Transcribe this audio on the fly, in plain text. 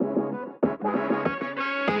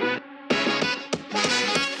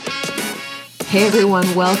Hey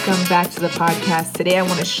everyone, welcome back to the podcast. Today I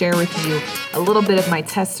want to share with you a little bit of my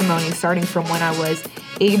testimony starting from when I was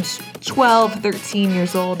age 12, 13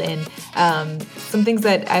 years old, and some things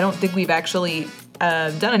that I don't think we've actually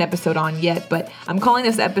done an episode on yet, but I'm calling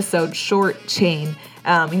this episode Short Chain.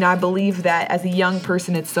 I believe that as a young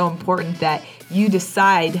person, it's so important that you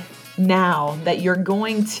decide now that you're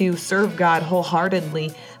going to serve God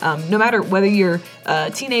wholeheartedly, no matter whether you're a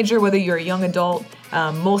teenager, whether you're a young adult.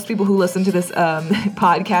 Most people who listen to this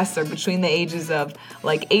podcast are between the ages of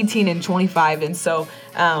like 18 and 25, and so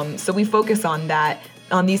we focus on that,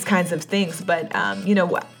 on these kinds of things. But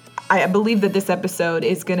I believe that this episode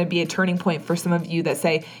is going to be a turning point for some of you that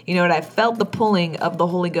say, you know what, I felt the pulling of the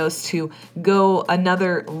Holy Ghost to go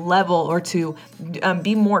another level or to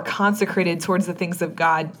be more consecrated towards the things of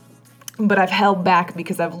God. But I've held back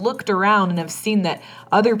because I've looked around and I've seen that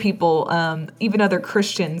other people, even other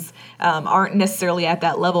Christians, aren't necessarily at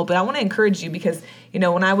that level. But I want to encourage you because,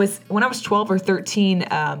 when I was 12 or 13,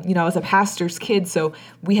 I was a pastor's kid, so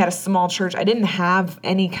we had a small church. I didn't have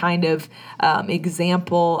any kind of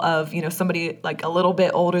example of, somebody like a little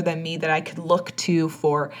bit older than me that I could look to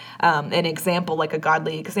for an example, like a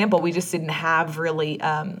godly example. We just didn't have really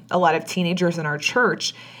a lot of teenagers in our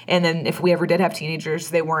church. And then if we ever did have teenagers,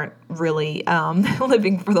 they weren't really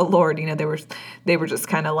living for the Lord. They were just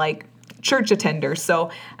kind of like church attenders.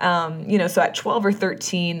 So, so at 12 or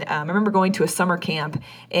 13, I remember going to a summer camp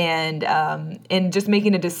and just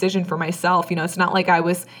making a decision for myself. It's not like I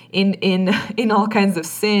was in all kinds of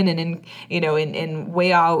sin and in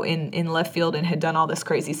way out in left field and had done all this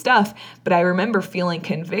crazy stuff. But I remember feeling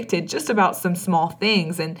convicted just about some small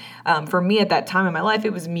things. And for me at that time in my life,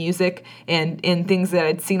 it was music and things that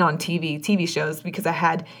I'd seen on TV shows, because I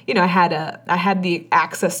had the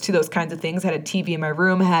access to those kinds of things. I had a TV in my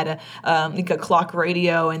room, I had like a clock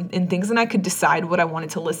radio and things, and I could decide what I wanted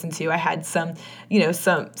to listen to. I had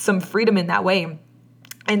some freedom in that way.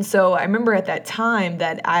 And so I remember at that time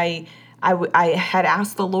that I had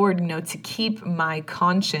asked the Lord, to keep my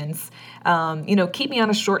conscience, keep me on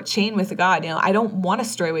a short chain with God. I don't want to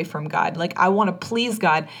stray away from God. Like, I want to please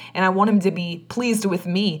God and I want him to be pleased with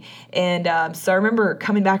me. And so I remember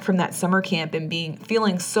coming back from that summer camp and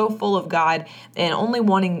feeling so full of God and only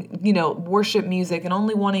wanting, worship music and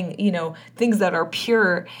only wanting, things that are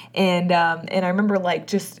pure. And I remember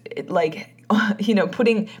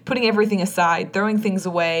putting everything aside, throwing things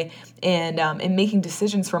away, and making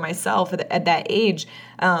decisions for myself at that age.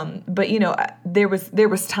 But there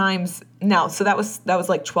was times now. So that was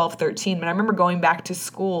like 12, 13. But I remember going back to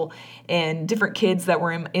school, and different kids that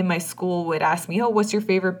were in my school would ask me, "Oh, what's your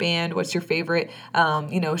favorite band? What's your favorite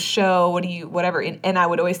show? Whatever?" And I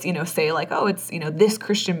would always say like, "Oh, it's this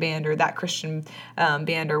Christian band or that Christian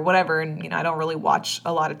band or whatever." And I don't really watch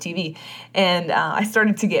a lot of TV, and I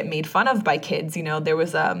started to get made fun of by kids. There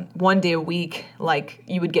was one day a week, like,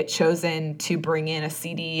 you would get chosen to bring in a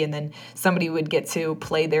CD, and then somebody would get to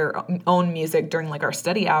play their own music during like our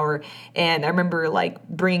study hour. And I remember like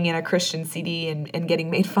bringing in a Christian CD and getting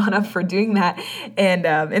made fun of for doing that.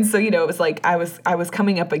 And so it was like I was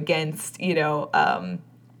coming up against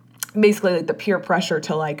basically like the peer pressure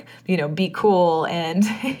to like, be cool and,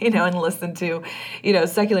 and listen to,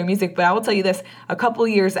 secular music. But I will tell you this, a couple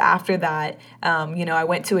years after that, I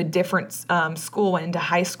went to a different school, went into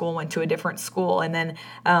high school, went to a different school. And then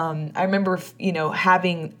I remember,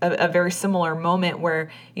 having a very similar moment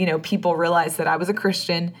where, people realized that I was a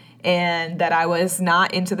Christian and that I was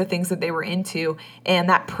not into the things that they were into, and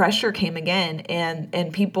that pressure came again,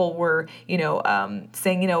 and people were,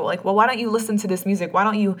 saying, like, well, why don't you listen to this music? Why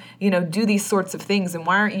don't you, do these sorts of things? And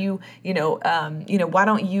why aren't you, why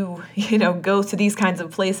don't you, go to these kinds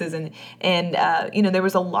of places? And there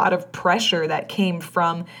was a lot of pressure that came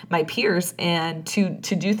from my peers and to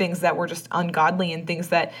do things that were just ungodly and things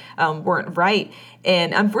that weren't right.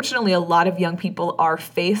 And unfortunately, a lot of young people are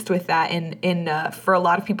faced with that. And for a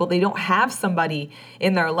lot of people, they don't have somebody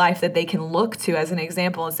in their life that they can look to as an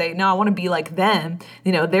example and say, no, I want to be like them.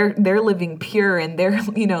 They're living pure and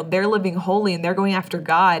they're living holy and they're going after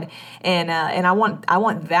God. And I want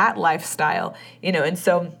that lifestyle, and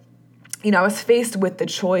so, I was faced with the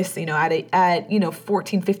choice, at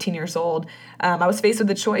 14, 15 years old. I was faced with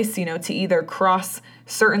the choice, to either cross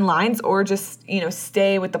certain lines or just,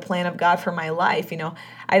 stay with the plan of God for my life.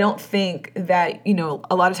 I don't think that,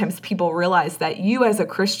 a lot of times people realize that you as a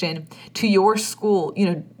Christian to your school,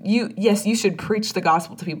 you should preach the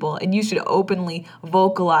gospel to people and you should openly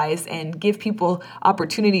vocalize and give people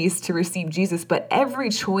opportunities to receive Jesus. But every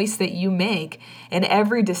choice that you make and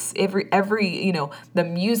every the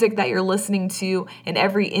music that you're listening to and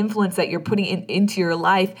every influence that you're putting into your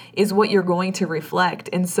life is what you're going to reflect.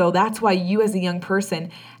 And so that's why you as a young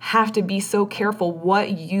person have to be so careful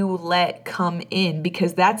what you let come in,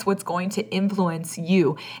 because that's what's going to influence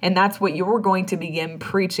you. And that's what you're going to begin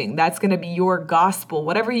preaching. That's going to be your gospel.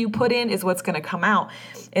 Whatever you put in is what's going to come out.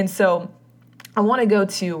 And so I want to go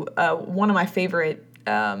to one of my favorite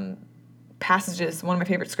passages, one of my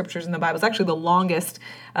favorite scriptures in the Bible. It's actually the longest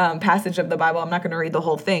passage of the Bible. I'm not going to read the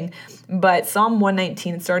whole thing, but Psalm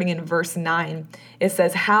 119, starting in verse 9, it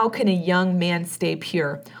says, "How can a young man stay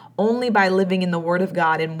pure? Only by living in the word of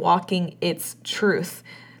God and walking its truth."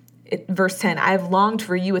 Verse 10, "I have longed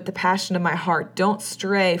for you with the passion of my heart. Don't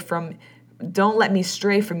let me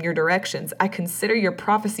stray from your directions. I consider your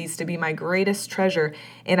prophecies to be my greatest treasure,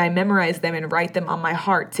 and I memorize them and write them on my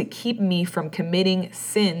heart to keep me from committing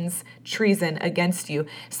sins, treason against you."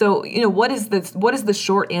 So, what is the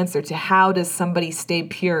short answer to how does somebody stay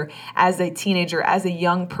pure as a teenager, as a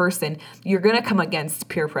young person? You're going to come against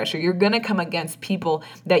peer pressure. You're going to come against people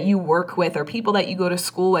that you work with or people that you go to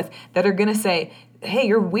school with that are going to say, "Hey,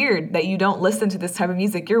 you're weird that you don't listen to this type of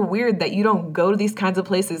music. You're weird that you don't go to these kinds of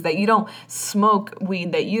places, that you don't smoke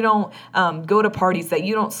weed, that you don't go to parties, that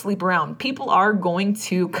you don't sleep around." People are going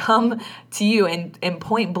to come to you and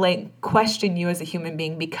point blank question you as a human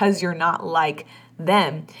being because you're not like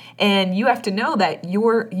them. And you have to know that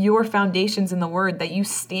your foundation's in the word, that you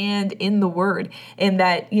stand in the word, and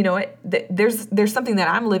that there's something that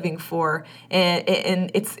I'm living for, and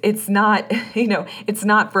it's not it's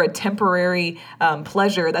not for a temporary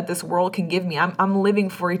pleasure that this world can give me. I'm living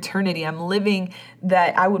for eternity. I'm living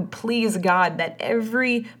that I would please God, that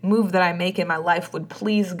every move that I make in my life would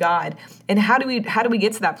please God. And how do we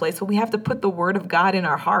get to that place? Well, we have to put the word of God in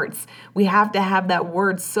our hearts. We have to have that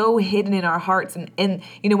word so hidden in our hearts. And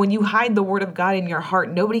when you hide the word of God in your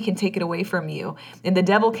heart, nobody can take it away from you. And the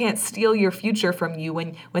devil can't steal your future from you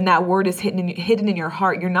when that word is hidden in your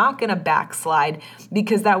heart. You're not going to backslide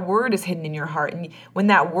because that word is hidden in your heart. And when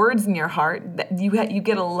that word's in your heart, you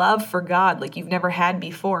get a love for God like you've never had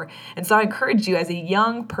before. And so I encourage you as a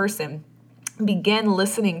young person, begin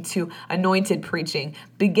listening to anointed preaching.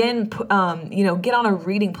 Begin, get on a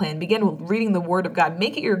reading plan. Begin reading the Word of God.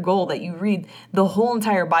 Make it your goal that you read the whole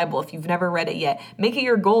entire Bible if you've never read it yet. Make it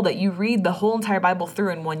your goal that you read the whole entire Bible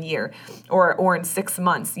through in 1 year or in 6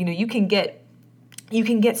 months. You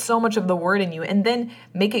can get so much of the word in you, and then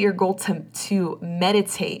make it your goal to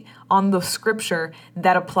meditate on the scripture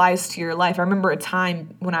that applies to your life. I remember a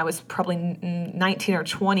time when I was probably 19 or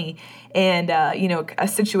 20, and a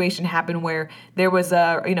situation happened where there was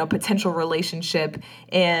a potential relationship,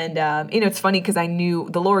 and it's funny because I knew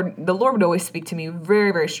the Lord would always speak to me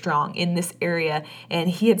very, very strong in this area, and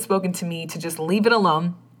He had spoken to me to just leave it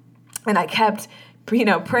alone, and I kept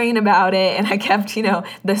praying about it, and I kept,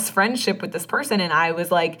 this friendship with this person, and I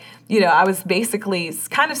was like, I was basically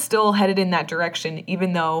kind of still headed in that direction,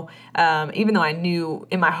 even though I knew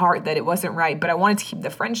in my heart that it wasn't right, but I wanted to keep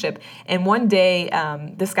the friendship. And one day,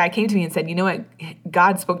 this guy came to me and said, what,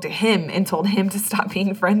 God spoke to him and told him to stop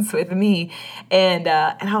being friends with me, and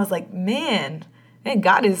I was like, man,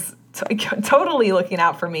 God is totally looking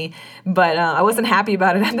out for me, but I wasn't happy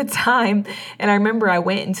about it at the time. And I remember I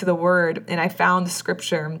went into the Word and I found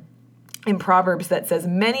scripture in Proverbs that says,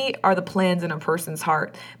 "Many are the plans in a person's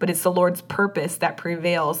heart, but it's the Lord's purpose that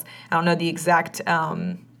prevails." I don't know the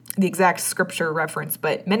exact scripture reference,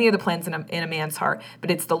 but many are the plans in a man's heart, but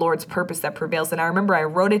it's the Lord's purpose that prevails. And I remember I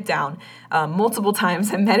wrote it down multiple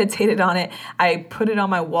times. I meditated on it. I put it on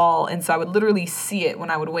my wall, and so I would literally see it when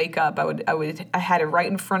I would wake up. I had it right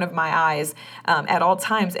in front of my eyes at all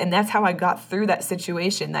times, and that's how I got through that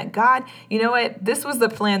situation. That God, this was the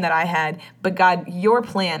plan that I had, but God, your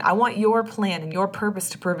plan, I want your plan and your purpose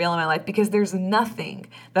to prevail in my life, because there's nothing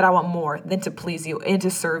that I want more than to please you and to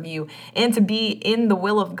serve you and to be in the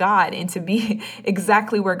will of God and to be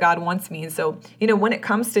exactly where God wants me. And so, when it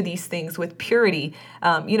comes to these things with purity,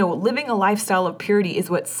 living a lifestyle of purity is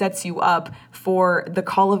what sets you up for the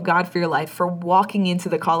call of God for your life, for walking into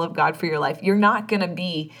the call of God for your life. You're not going to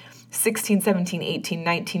be 16, 17, 18,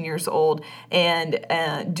 19 years old and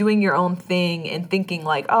doing your own thing and thinking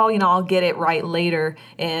like, oh, I'll get it right later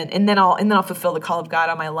and then I'll fulfill the call of God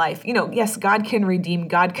on my life. Yes, God can redeem,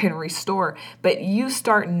 God can restore, but you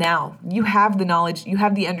start now. You have the knowledge, you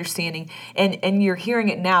have the understanding, and you're hearing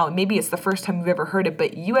it now. Maybe it's the first time you've ever heard it,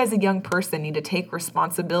 but you as a young person need to take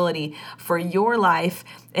responsibility for your life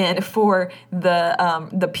and for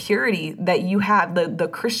the purity that you have, the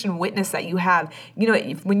Christian witness that you have.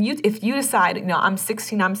 If you decide, I'm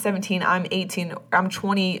 16, I'm 17, I'm 18, I'm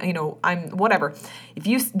 20, I'm whatever. If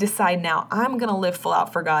you decide now, I'm going to live full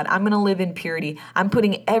out for God, I'm going to live in purity, I'm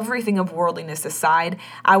putting everything of worldliness aside,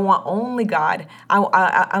 I want only God,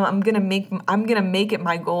 I'm going to make it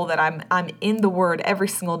my goal that I'm in the Word every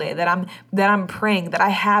single day, that I'm praying, that I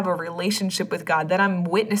have a relationship with God, that I'm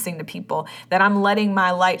witnessing to people, that I'm letting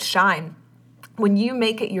my light shine. When you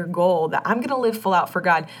make it your goal that I'm going to live full out for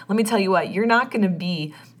God, let me tell you what,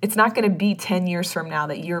 it's not going to be 10 years from now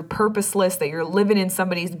that you're purposeless, that you're living in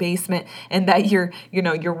somebody's basement and that you're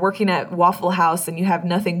working at Waffle House and you have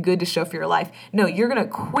nothing good to show for your life. No, you're going to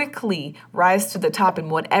quickly rise to the top in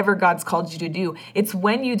whatever God's called you to do. It's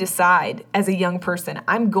when you decide as a young person,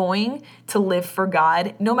 I'm going to live for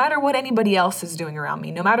God, no matter what anybody else is doing around me,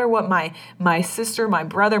 no matter what my sister, my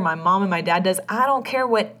brother, my mom, and my dad does. I don't care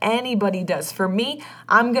what anybody does. For me,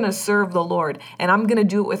 I'm going to serve the Lord and I'm going to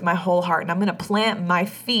do it with my whole heart and I'm going to plant my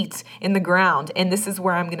feet in the ground and this is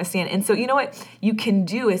where I'm going to stand. And so you know what you can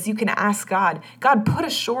do is you can ask God, put a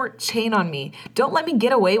short chain on me. Don't let me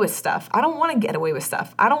get away with stuff. I don't want to get away with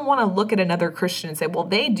stuff. I don't want to look at another Christian and say, well,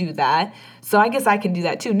 they do that, so I guess I can do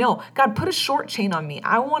that too. No, God, put a short chain on me.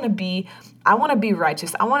 I want to be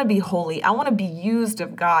righteous. I want to be holy. I want to be used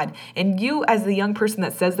of God. And you as the young person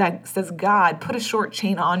that says, God, put a short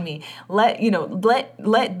chain on me. Let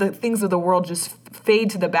the things of the world just fade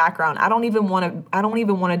to the background. I don't even want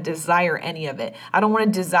to desire any of it. I don't want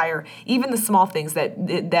to desire even the small things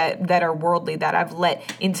that are worldly that I've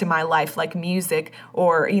let into my life, like music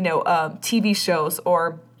or, TV shows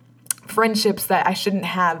or friendships that I shouldn't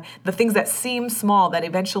have, the things that seem small that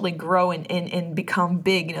eventually grow and become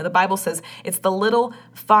big. The Bible says it's the little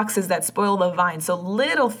foxes that spoil the vine. So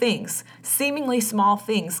little things, seemingly small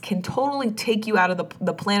things, can totally take you out of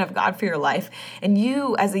the plan of God for your life. And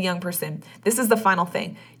you as a young person, this is the final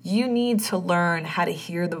thing. You need to learn how to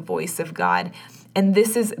hear the voice of God. And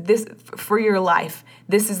this for your life.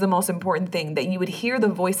 This is the most important thing, that you would hear the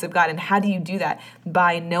voice of God. And how do you do that?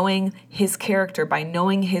 By knowing His character, by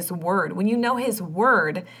knowing His word. When you know His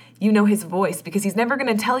word, you know His voice, because He's never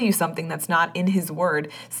going to tell you something that's not in His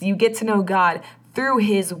word. So you get to know God through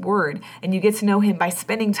His word, and you get to know Him by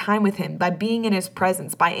spending time with Him, by being in His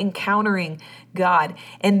presence, by encountering God.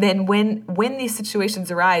 And then when these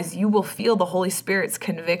situations arise, you will feel the Holy Spirit's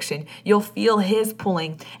conviction. You'll feel His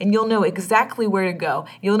pulling, and you'll know exactly where to go.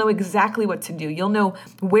 You'll know exactly what to do. You'll know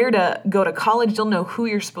where to go to college. You'll know who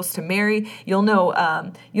you're supposed to marry. You'll know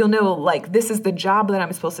like, this is the job that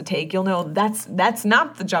I'm supposed to take. You'll know that's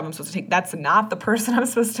not the job I'm supposed to take. That's not the person I'm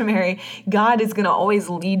supposed to marry. God is going to always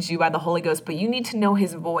lead you by the Holy Ghost, but you need to know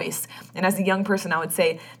His voice. And as a young person, I would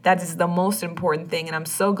say that is the most important thing. And I'm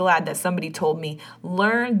so glad that somebody told me,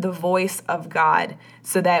 learn the voice of God,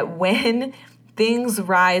 so that when things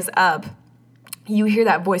rise up, you hear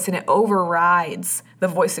that voice and it overrides the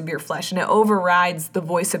voice of your flesh, and it overrides the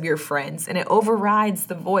voice of your friends, and it overrides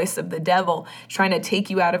the voice of the devil trying to take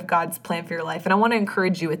you out of God's plan for your life. And I want to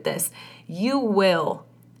encourage you with this. You will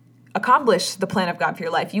accomplish the plan of God for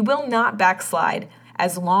your life. You will not backslide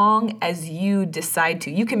as long as you decide to.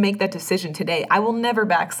 You can make that decision today. I will never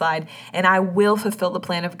backslide, and I will fulfill the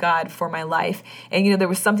plan of God for my life. And there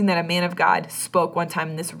was something that a man of God spoke one time,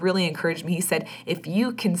 and this really encouraged me. He said, if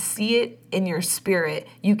you can see it in your spirit,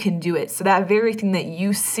 you can do it. So that very thing that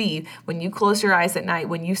you see when you close your eyes at night,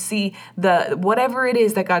 when you see whatever it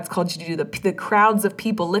is that God's called you to do, the crowds of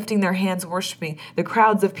people lifting their hands, worshiping, the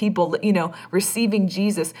crowds of people, receiving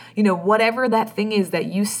Jesus, whatever that thing is that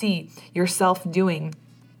you see yourself doing,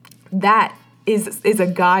 that is a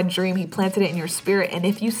God dream. He planted it in your spirit. And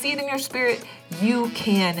if you see it in your spirit, you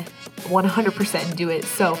can 100% do it.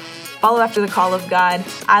 So follow after the call of God.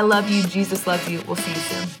 I love you. Jesus loves you. We'll see you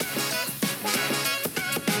soon.